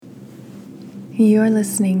You are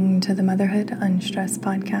listening to the Motherhood Unstressed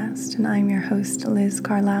podcast, and I'm your host, Liz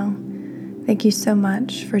Carlisle. Thank you so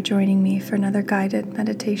much for joining me for another guided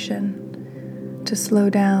meditation to slow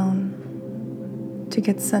down, to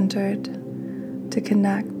get centered, to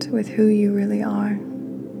connect with who you really are.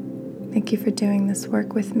 Thank you for doing this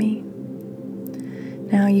work with me.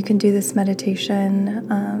 Now you can do this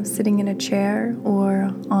meditation sitting in a chair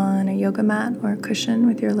or on a yoga mat or a cushion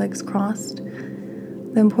with your legs crossed.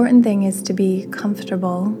 The important thing is to be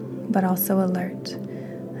comfortable, but also alert.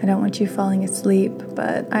 I don't want you falling asleep,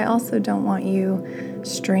 but I also don't want you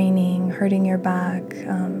straining, hurting your back,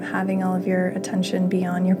 having all of your attention be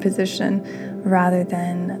on your position rather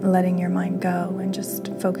than letting your mind go and just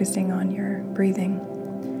focusing on your breathing.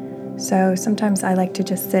 So sometimes I like to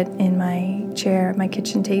just sit in my chair at my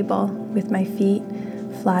kitchen table with my feet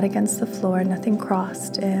flat against the floor, nothing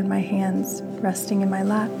crossed, and my hands resting in my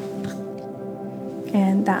lap.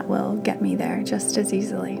 And that will get me there just as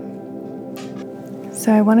easily.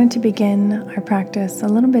 So I wanted to begin our practice a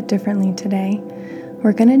little bit differently today.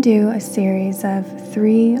 We're going to do a series of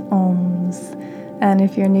 3 Oms. And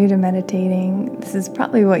if you're new to meditating, this is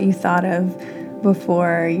probably what you thought of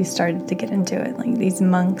before you started to get into it, like these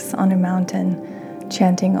monks on a mountain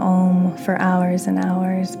chanting Om for hours and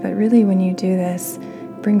hours. But really when you do this,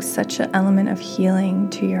 it brings such an element of healing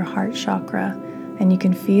to your heart chakra. And you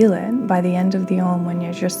can feel it by the end of the Om when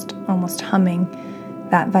you're just almost humming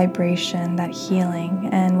that vibration, that healing.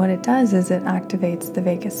 And what it does is it activates the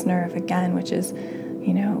vagus nerve again, which is,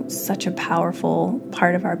 such a powerful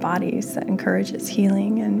part of our bodies that encourages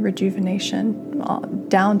healing and rejuvenation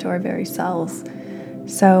down to our very cells.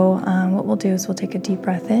 So what we'll do is we'll take a deep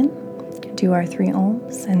breath in, do our 3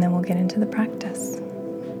 Oms, and then we'll get into the practice.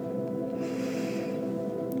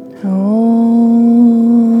 Om.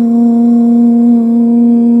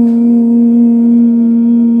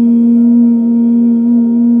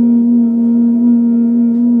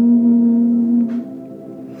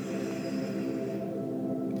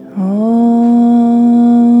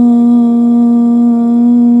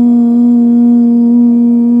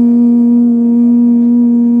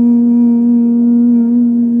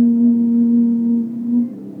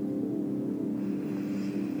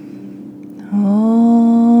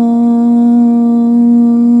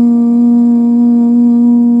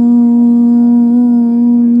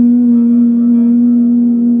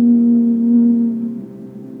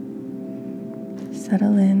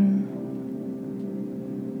 Settle in.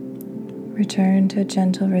 Return to a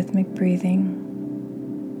gentle rhythmic breathing.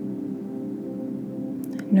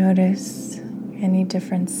 Notice any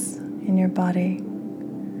difference in your body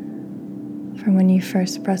from when you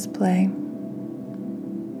first press play.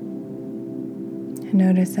 And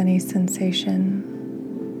notice any sensation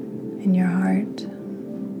in your heart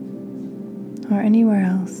or anywhere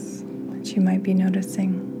else that you might be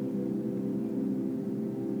noticing.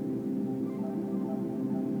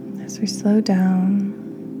 As we slow down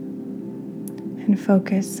and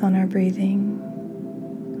focus on our breathing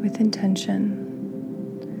with intention,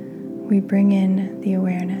 we bring in the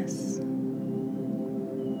awareness.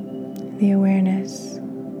 The awareness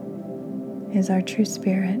is our true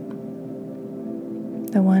spirit,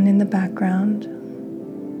 the one in the background,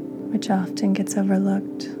 which often gets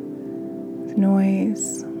overlooked with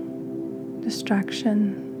noise,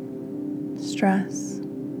 distraction, stress,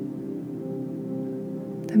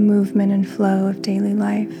 the movement and flow of daily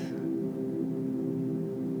life.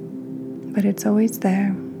 But it's always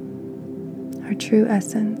there, our true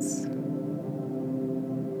essence.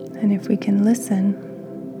 And if we can listen,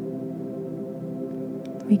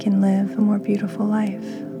 we can live a more beautiful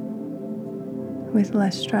life with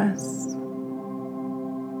less stress,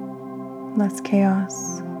 less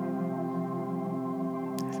chaos,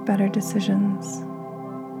 with better decisions,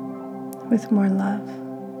 with more love.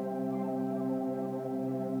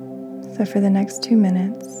 So for the next 2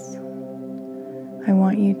 minutes, I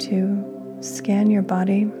want you to scan your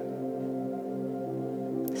body,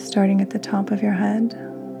 starting at the top of your head,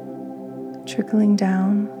 trickling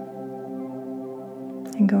down,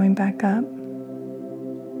 and going back up.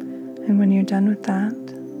 And when you're done with that,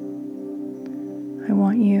 I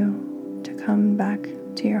want you to come back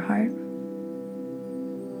to your heart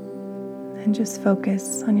and just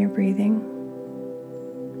focus on your breathing.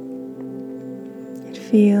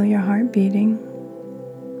 Feel your heart beating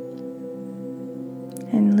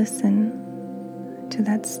and listen to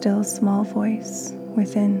that still small voice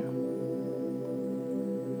within.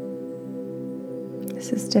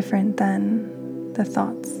 This is different than the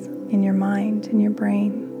thoughts in your mind, in your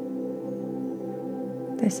brain.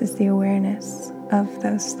 This is the awareness of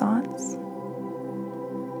those thoughts.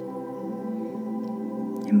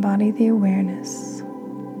 Embody the awareness.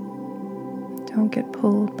 Don't get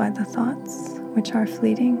pulled by the thoughts, which are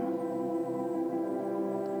fleeting.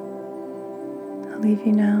 I'll leave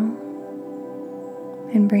you now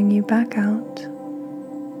and bring you back out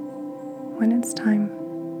when it's time.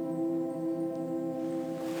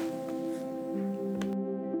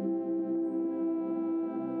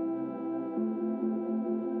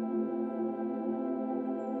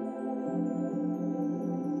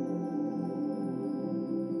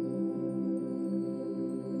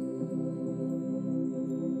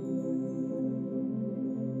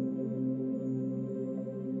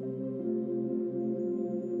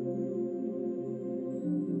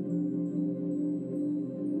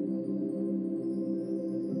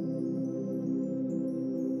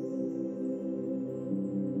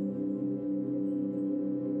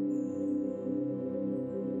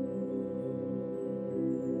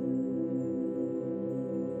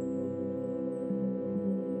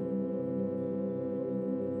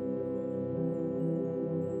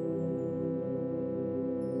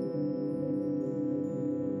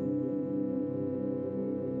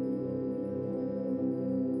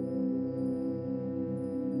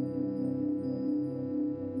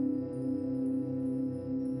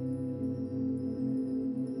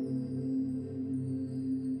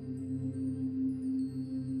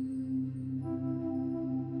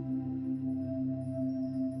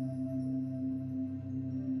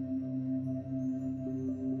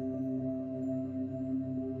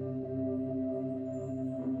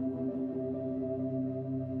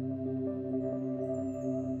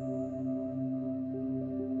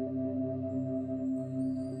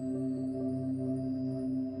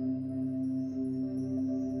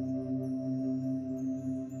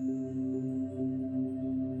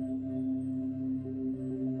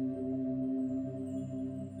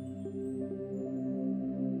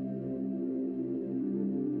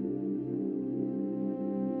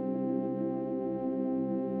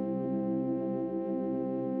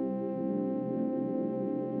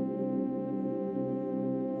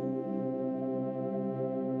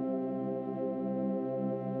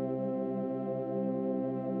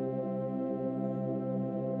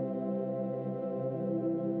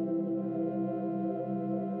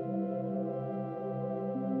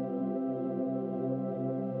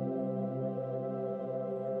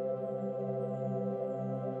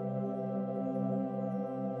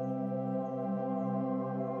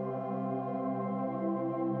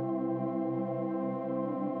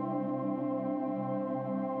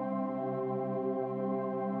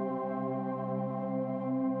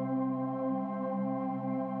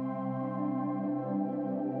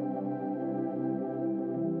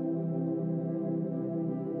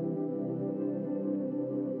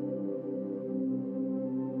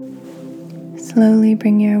 Slowly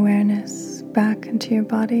bring your awareness back into your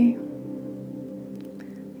body.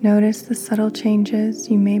 Notice the subtle changes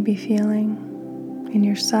you may be feeling in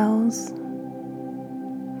your cells,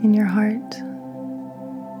 in your heart,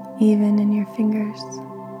 even in your fingers.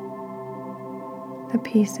 The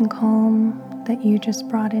peace and calm that you just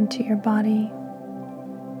brought into your body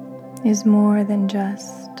is more than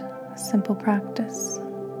just a simple practice.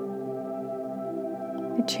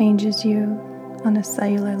 It changes you on a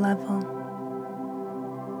cellular level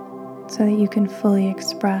so that you can fully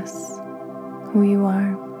express who you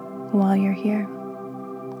are while you're here.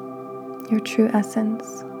 Your true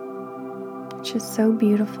essence, which is so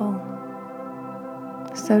beautiful,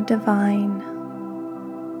 so divine.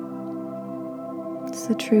 It's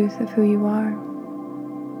the truth of who you are.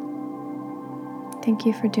 Thank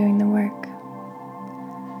you for doing the work.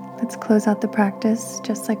 Let's close out the practice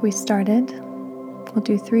just like we started. We'll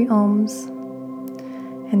do 3 ohms,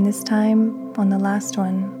 and this time on the last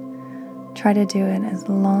one, try to do it as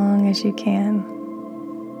long as you can.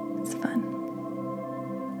 It's fun.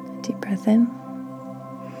 Deep breath in.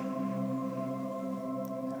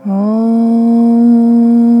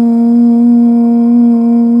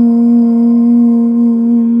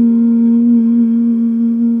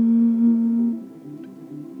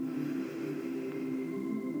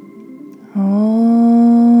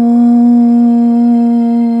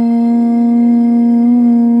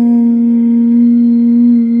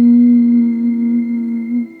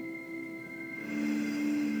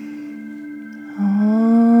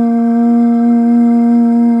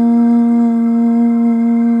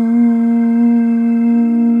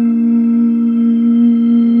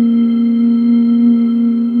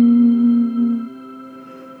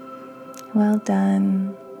 Well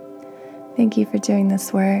done. Thank you for doing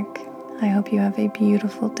this work. I hope you have a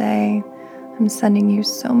beautiful day. I'm sending you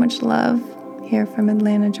so much love here from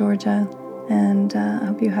Atlanta, Georgia, And I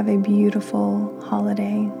hope you have a beautiful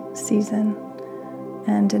holiday season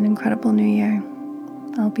and an incredible new year.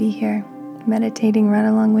 I'll be here meditating right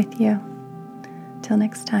along with you. Till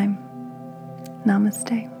next time,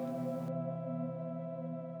 namaste.